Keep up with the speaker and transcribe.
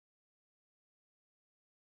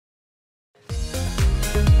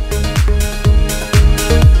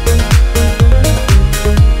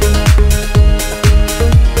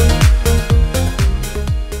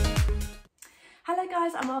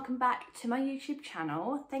to my YouTube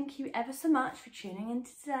channel. Thank you ever so much for tuning in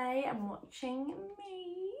today and watching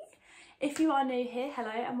me. If you are new here,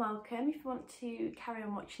 hello and welcome. If you want to carry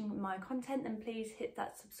on watching my content, then please hit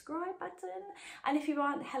that subscribe button. And if you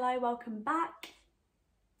aren't, hello, welcome back.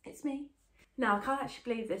 It's me. Now, I can't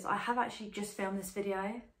actually believe this. I have actually just filmed this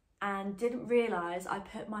video and didn't realise I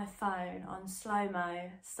put my phone on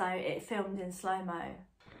slow-mo, so it filmed in slow-mo.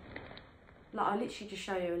 Like, I'll literally just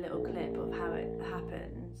show you a little clip of how it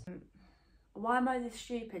happens. Why am I this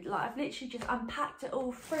stupid? Like, I've literally just unpacked it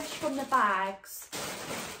all fresh from the bags.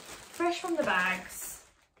 Fresh from the bags.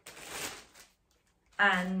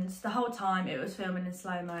 And the whole time it was filming in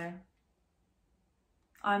slow-mo.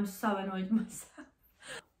 I'm so annoyed with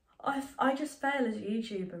myself. I just fail as a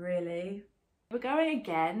YouTuber, really. We're going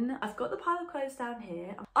again. I've got the pile of clothes down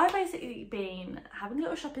here. I've basically been having a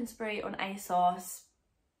little shopping spree on ASOS,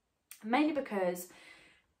 mainly because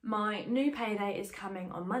my new payday is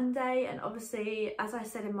coming on Monday, and obviously, as I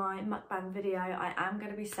said in my mukbang video, I am going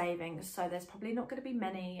to be saving, so there's probably not going to be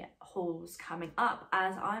many hauls coming up,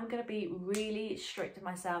 as I'm going to be really strict with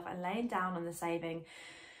myself and laying down on the saving,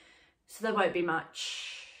 so there won't be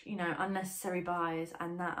much, you know, unnecessary buys,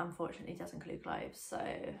 and that unfortunately does include clothes, so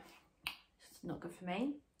it's not good for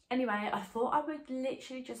me. Anyway, I thought I would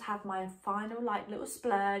literally just have my final like little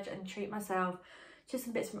splurge and treat myself to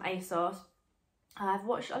some bits from ASOS. I've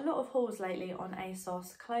watched a lot of hauls lately on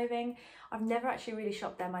ASOS clothing. I've never actually really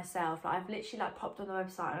shopped there myself. Like, I've literally like popped on the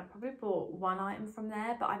website and I've probably bought one item from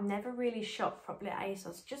there, but I've never really shopped properly at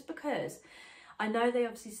ASOS, just because I know they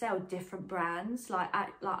obviously sell different brands like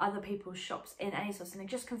at like other people's shops in ASOS, and it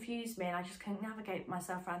just confused me and I just couldn't navigate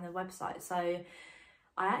myself around their website. So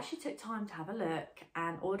I actually took time to have a look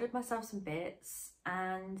and ordered myself some bits,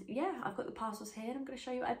 and yeah, I've got the parcels here and I'm going to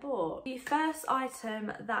show you what I bought. The first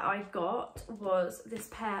item that I got was this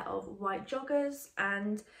pair of white joggers,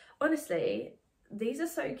 and honestly, these are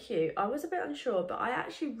so cute. I was a bit unsure, but I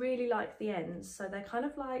actually really like the ends. So they're kind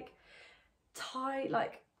of like tied,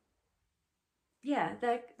 like, yeah,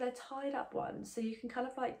 they're tied up ones, so you can kind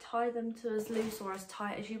of like tie them to as loose or as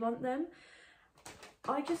tight as you want them.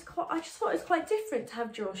 I just thought it was quite different to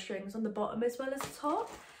have drawstrings on the bottom as well as the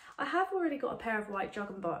top. I have already got a pair of white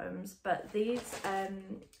jogging bottoms, but these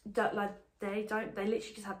don't, like, they literally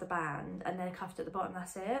just have the band and they're cuffed at the bottom,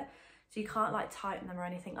 that's it. So you can't like tighten them or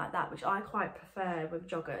anything like that, which I quite prefer with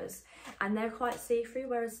joggers. And they're quite see-through,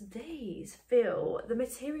 whereas these the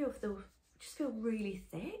material just feel really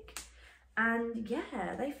thick. And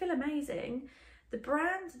yeah, they feel amazing. The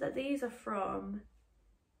brand that these are from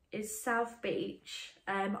is South Beach.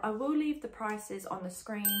 I will leave the prices on the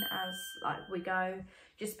screen as like we go,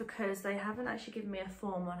 just because they haven't actually given me a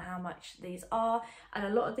form on how much these are, and a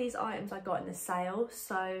lot of these items I got in the sale.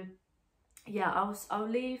 So yeah, I'll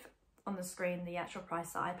leave on the screen the actual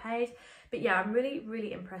price that I paid. But yeah, I'm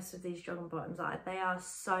really impressed with these jogging bottoms. Like, they are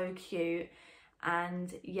so cute,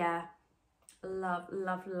 and yeah, love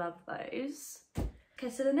those. Okay,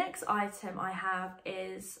 so the next item I have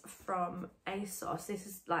is from ASOS. This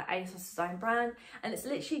is like ASOS's own brand, and it's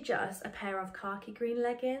literally just a pair of khaki green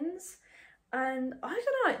leggings. And I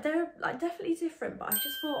don't know, they're like definitely different, but I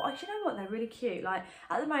just thought, oh, do you know what, they're really cute. Like,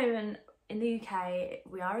 at the moment in the UK,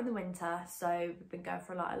 we are in the winter, so we've been going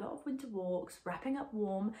for like a lot of winter walks, wrapping up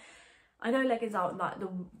warm. I know leggings aren't like the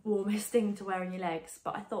warmest thing to wear on your legs,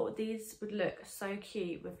 but I thought these would look so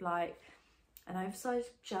cute with like an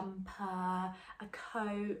oversized jumper, a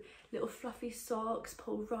coat, little fluffy socks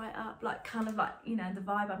pulled right up, like kind of like, you know, the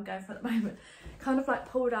vibe I'm going for at the moment, kind of like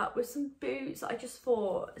pulled up with some boots. I just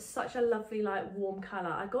thought such a lovely like warm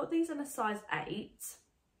colour. I got these in a size 8,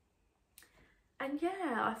 and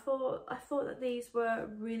yeah, I thought that these were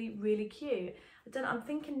really cute. I'm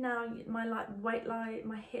thinking now my like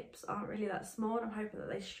my hips aren't really that small, and I'm hoping that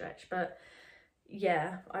they stretch, but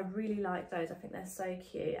yeah, I really like those. I think they're so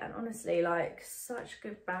cute, and honestly, like, such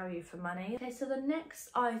good value for money. Okay, so the next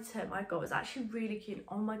item I got was actually really cute.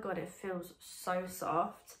 Oh my god, it feels so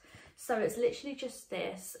soft. So it's literally just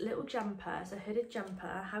this little jumper. It's a hooded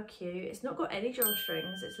jumper. How cute. It's not got any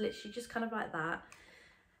drawstrings. It's literally just kind of like that.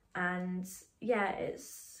 And yeah,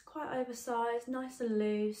 it's quite oversized, nice and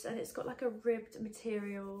loose, and it's got like a ribbed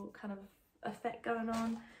material kind of effect going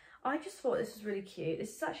on. I just thought this was really cute.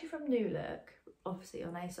 This is actually from New Look, obviously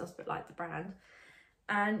on ASOS, but like the brand.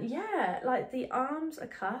 And yeah, like the arms are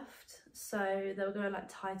cuffed, so they'll go like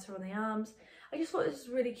tighter on the arms. I just thought this was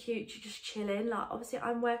really cute to just chill in. Like, obviously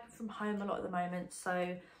I'm working from home a lot at the moment,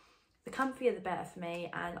 so the comfier the better for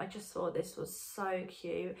me, and I just thought this was so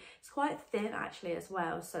cute. It's quite thin actually as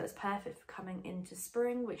well, so it's perfect for coming into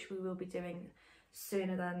spring, which we will be doing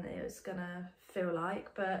sooner than it was gonna feel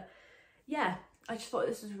like. But yeah, I just thought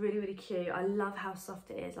this was really, really cute. I love how soft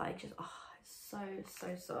it is. Like, just, oh, it's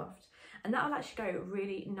so soft. And that'll actually go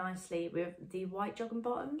really nicely with the white jogging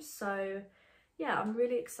bottoms. So yeah, I'm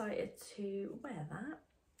really excited to wear that.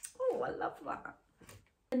 Oh, I love that.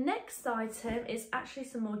 The next item is actually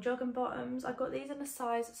some more jogging bottoms. I got these in a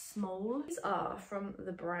size small. These are from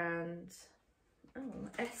the brand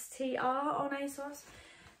STR on ASOS.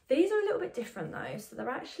 These are a little bit different though. So they're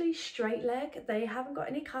actually straight leg. They haven't got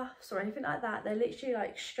any cuffs or anything like that. They're literally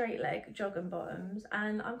like straight leg jogging bottoms.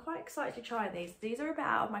 And I'm quite excited to try these. These are a bit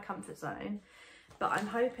out of my comfort zone, but I'm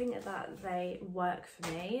hoping that they work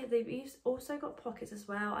for me. They've also got pockets as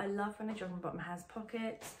well. I love when a jogging bottom has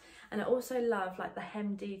pockets. And I also love like the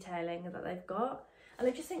hem detailing that they've got. And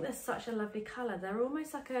I just think they're such a lovely colour. They're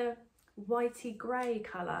almost like a whitey grey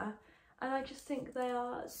colour. And I just think they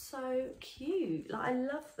are so cute. Like, I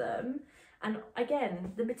love them. And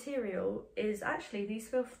again, the material is actually, these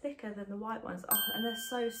feel thicker than the white ones. Oh, and they're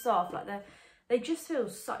so soft. Like, they just feel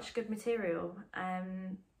such good material.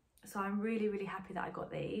 So I'm really, really happy that I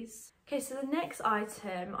got these. Okay, so the next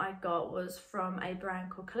item I got was from a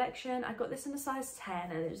brand called Collection. I got this in a size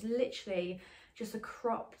 10 and it was literally just a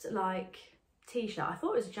cropped like t-shirt. I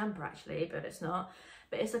thought it was a jumper actually, but it's not.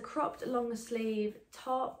 But it's a cropped long sleeve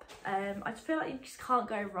top. I feel like you just can't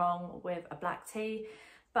go wrong with a black tee,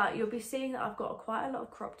 but you'll be seeing that I've got quite a lot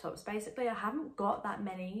of crop tops. Basically, I haven't got that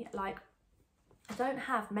many, like I don't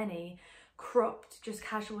have many cropped just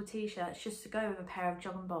casual t-shirts just to go with a pair of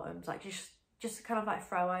jogging bottoms, like just to kind of like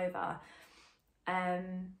throw over,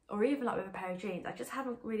 or even like with a pair of jeans. I just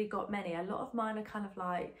haven't really got many. A lot of mine are kind of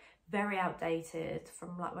like very outdated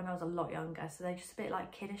from like when I was a lot younger, so they're just a bit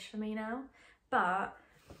like kiddish for me now. But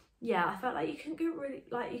yeah, I felt like you couldn't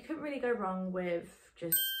really go wrong with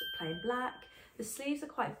just plain black. The sleeves are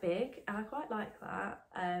quite big and I quite like that.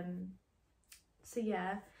 So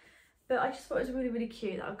yeah, but I just thought it was really, really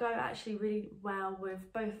cute. That'll go actually really well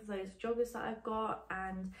with both of those joggers that I've got.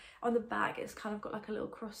 And on the back, it's kind of got like a little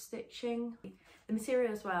cross stitching. The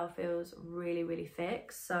material as well feels really, really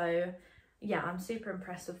thick. So yeah, I'm super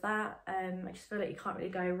impressed with that. I just feel like you can't really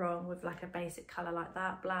go wrong with like a basic colour like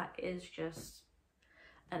that. Black is just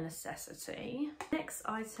a necessity. Next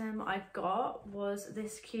item I got was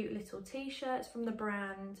this cute little t-shirt. It's from the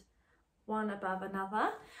brand One Above Another,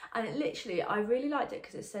 and it literally, I really liked it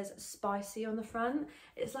because it says spicy on the front.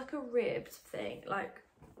 It's like a ribbed thing, like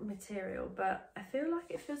material, but I feel like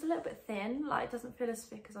it feels a little bit thin. Like, it doesn't feel as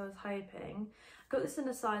thick as I was hoping. I got this in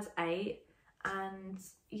a size 8. And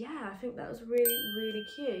yeah, I think that was really, really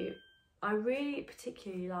cute. I really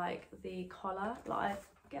particularly like the collar. Like,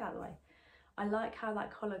 get out of the way. I like how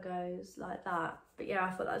that collar goes like that. But yeah,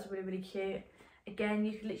 I thought that was really, really cute. Again,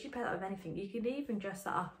 you could literally pair that with anything. You could even dress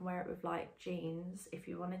that up and wear it with like jeans if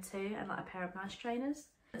you wanted to, and like a pair of nice trainers.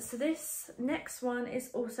 So this next one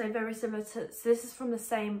is also very similar to, so this is from the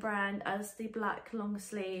same brand as the black long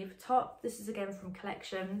sleeve top. This is again from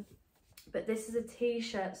Collection, but this is a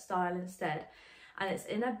t-shirt style instead, and it's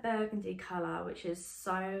in a burgundy colour, which is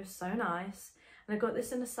so nice. And I got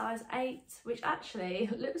this in a size 8, which actually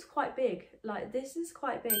looks quite big. Like, this is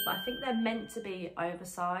quite big, but I think they're meant to be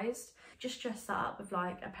oversized. Just dress that up with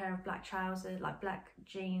like a pair of black trousers, like black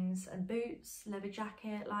jeans and boots, leather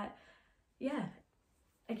jacket. Like, yeah,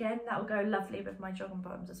 again, that will go lovely with my jogging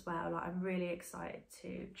bottoms as well. Like, I'm really excited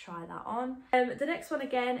to try that on. The next one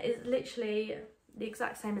again is literally the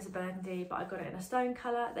exact same as a burgundy, but I got it in a stone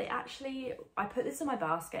colour. I put this in my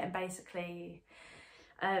basket, and basically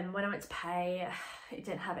when I went to pay, it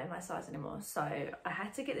didn't have it in my size anymore, so I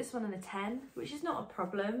had to get this one in a 10, which is not a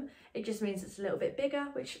problem. It just means it's a little bit bigger,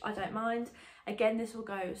 which I don't mind. Again, this will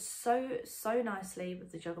go so nicely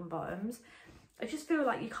with the jogging bottoms. I just feel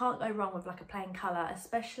like you can't go wrong with like a plain colour,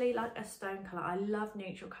 especially like a stone colour. I love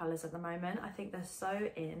neutral colours at the moment. I think they're so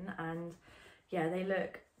in, and yeah, they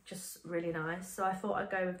look just really nice. So I thought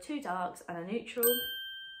I'd go with 2 darks and a neutral.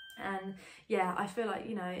 And yeah, I feel like,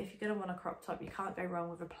 you know, if you're gonna want a crop top, you can't go wrong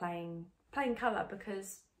with a plain colour,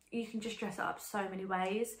 because you can just dress it up so many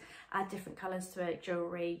ways, add different colours to it,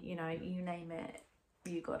 jewellery, you know, you name it,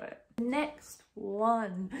 you got it. Next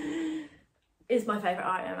one is my favourite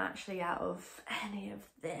item actually out of any of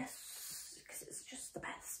this, because it's just the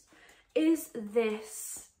best, is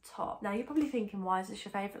this top. Now you're probably thinking, why is this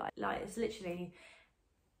your favourite? Like it's literally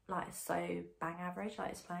like so bang average, like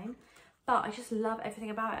it's plain. But I just love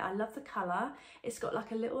everything about it. I love the colour. It's got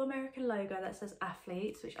like a little American logo that says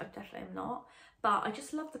athletes, which I definitely am not. But I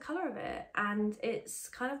just love the colour of it. And it's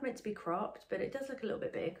kind of meant to be cropped, but it does look a little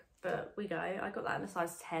bit big. But we go. I got that in a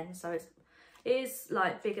size 10, so it is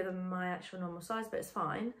like bigger than my actual normal size, but it's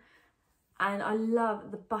fine. And I love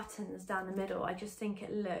the buttons down the middle. I just think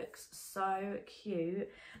it looks so cute.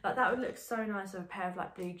 Like that would look so nice with a pair of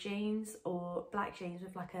like blue jeans or black jeans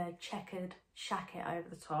with like a checkered jacket over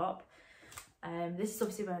the top. This is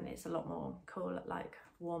obviously when it's a lot more cool, like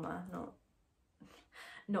warmer,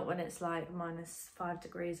 not when it's like -5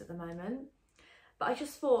 degrees at the moment. But I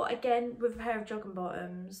just thought, again, with a pair of jogging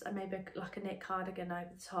bottoms and maybe like a knit cardigan over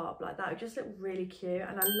the top, like that would just look really cute.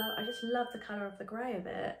 And I just love the colour of the grey of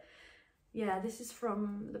it. Yeah, this is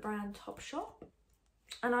from the brand Topshop.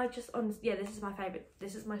 And I just, yeah, this is my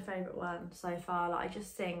favourite one so far. Like I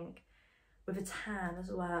just think with a tan as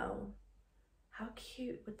well, how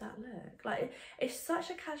cute would that look? Like it's such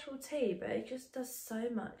a casual tee, but it just does so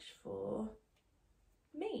much for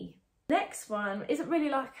me. Next one isn't really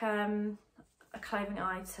like a clothing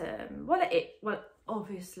item. Well,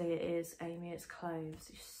 obviously it is, Amy, it's clothes,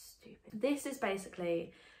 you're stupid. This is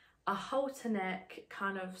basically a halter neck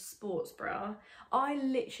kind of sports bra. I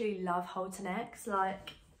literally love halter necks.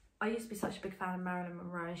 Like I used to be such a big fan of Marilyn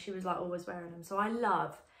Monroe and she was like always wearing them, so I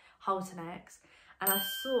love halter necks. And I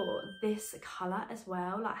saw this colour as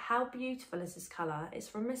well. Like how beautiful is this colour? It's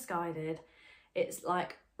from Misguided. It's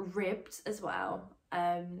like ribbed as well.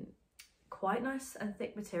 Quite nice and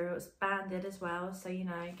thick material. It's banded as well, so you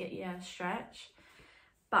know, get your stretch.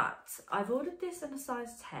 But I've ordered this in a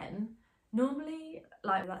size 10. Normally,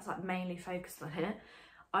 like that's like mainly focused on it.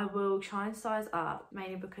 I will try and size up,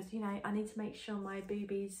 mainly because, you know, I need to make sure my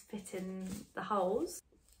boobies fit in the holes.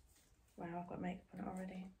 Wow, I've got makeup on it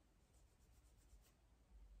already.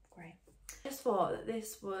 Great. I just thought that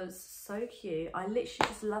this was so cute. I literally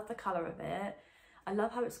just love the colour of it. I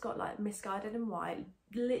love how it's got like Misguided and white.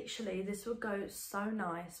 Literally, this would go so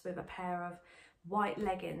nice with a pair of white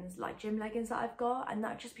leggings, like gym leggings that I've got, and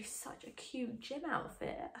that would just be such a cute gym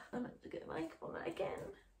outfit. I'm going to get makeup on it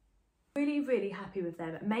again. Really, really happy with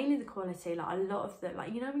them. Mainly the quality. Like a lot of the,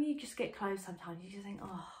 like, you know when you just get clothes sometimes, you just think,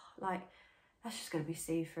 oh, like that's just going to be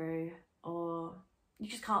see-through, or you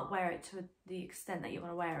just can't wear it to the extent that you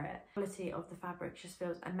want to wear it. The quality of the fabric just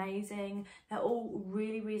feels amazing. They're all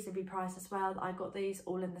really reasonably priced as well. I got these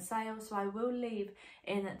all in the sale, so I will leave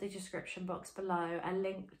in the description box below a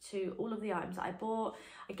link to all of the items that I bought.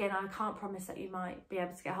 Again, I can't promise that you might be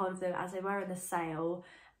able to get hold of them as they were in the sale,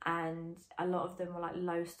 and a lot of them were like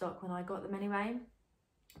low stock when I got them anyway.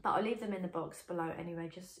 But I'll leave them in the box below anyway,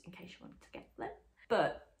 just in case you wanted to get them.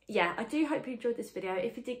 But yeah, I do hope you enjoyed this video.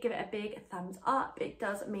 If you did, give it a big thumbs up. It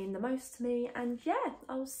does mean the most to me. And yeah,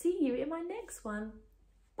 I'll see you in my next one.